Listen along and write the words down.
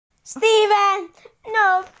Steven!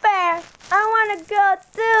 No fair! I wanna go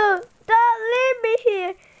too! Don't leave me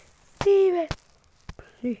here! Steven!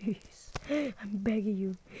 Please, I'm begging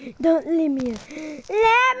you. Don't leave me here.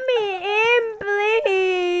 Let me in,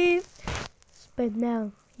 please! But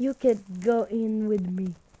now, you can go in with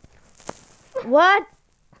me. What?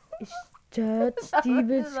 Is that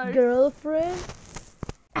Steven's girlfriend?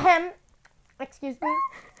 Excuse me?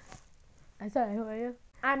 I'm sorry, who are you?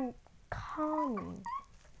 I'm Connie.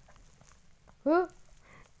 Who?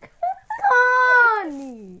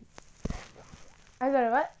 Connie! I'm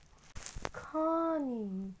sorry, what?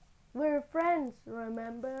 Connie. We're friends,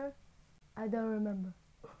 remember? I don't remember.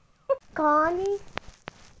 Connie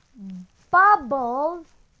bubbled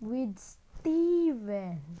with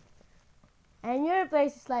Steven. And your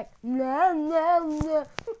place is like, no, no, no.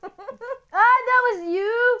 Ah, that was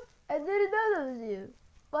you! I didn't know that was you.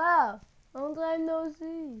 Wow, long time no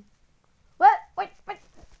see. What? Wait.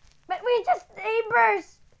 But we're just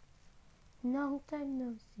neighbors. Long time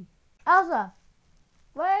no see. Elsa,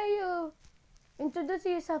 why are you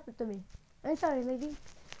introducing yourself to me? I'm sorry, lady,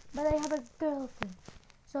 but I have a girlfriend.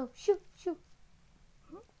 So, shoot.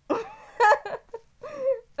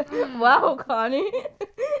 Wow, Connie.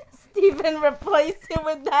 Steven replaced him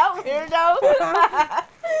with that weirdo.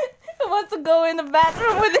 Who wants to go in the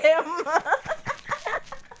bathroom with him?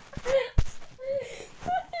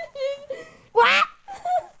 What?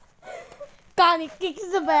 Connie kicks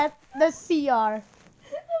the CR,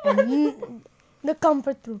 and the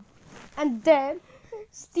comfort room. And then,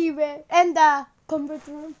 Steven and the comfort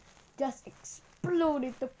room just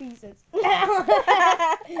exploded to pieces.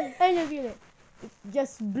 And you feel it. It's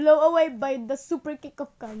just blown away by the super kick of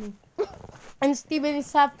Connie. And Steven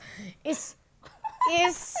is half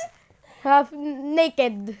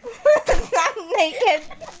naked. Not naked.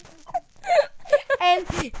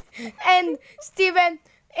 And Steven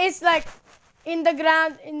is like in the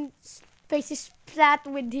ground and faces flat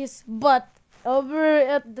with his butt over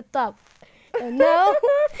at the top. And now,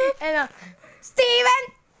 Steven,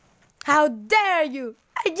 how dare you?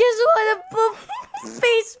 I just want to poop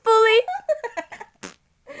peacefully.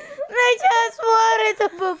 I just wanted to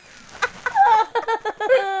poop.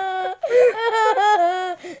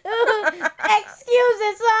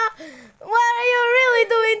 Excuses, huh? What are you really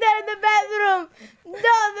doing there in the bathroom?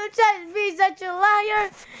 Don't be such a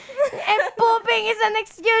liar. And pooping is an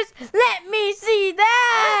excuse. Let me see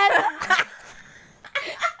that.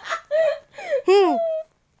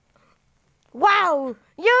 Wow,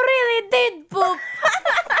 you really did poop.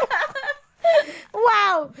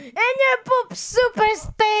 Wow, and your poop super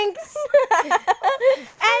stinks.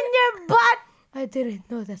 And your butt. I didn't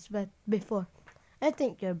know that before. I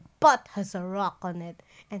think your butt has a rock on it,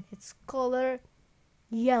 and its color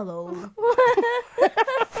yellow.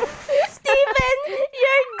 Steven,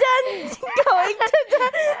 you're done going to the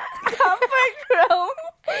comfort room.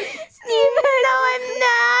 Steven, no, I'm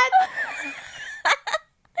not.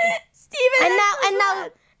 Steven,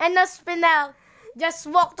 And now, Spinel, just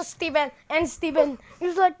walk to Steven, and Steven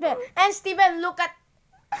is like that, and Steven look at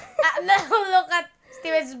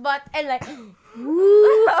Steven's butt and like,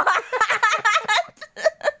 woo.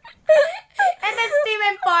 And then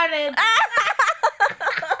Steven farted.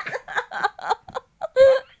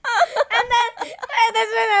 and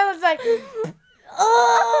that's when I was like,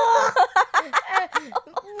 oh,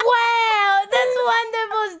 wow, that's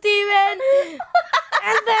wonderful, Steven.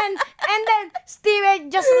 And then Steven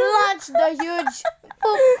just launched the huge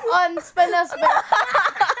poop on Spinel's back.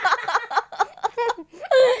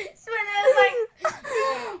 Spinel's like,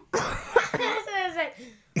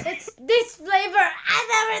 it's this flavor I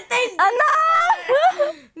never tasted. Enough!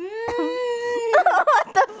 What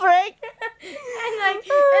the frick? and like,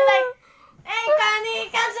 hey Connie,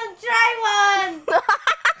 come some try one.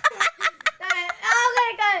 Okay,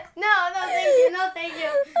 Connie. No, thank you.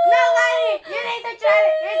 No, Connie, you need to try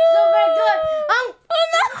it. It's super good.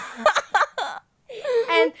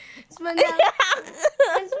 And Spinel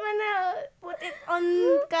put it on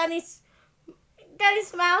Connie's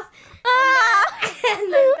mouth.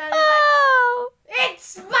 And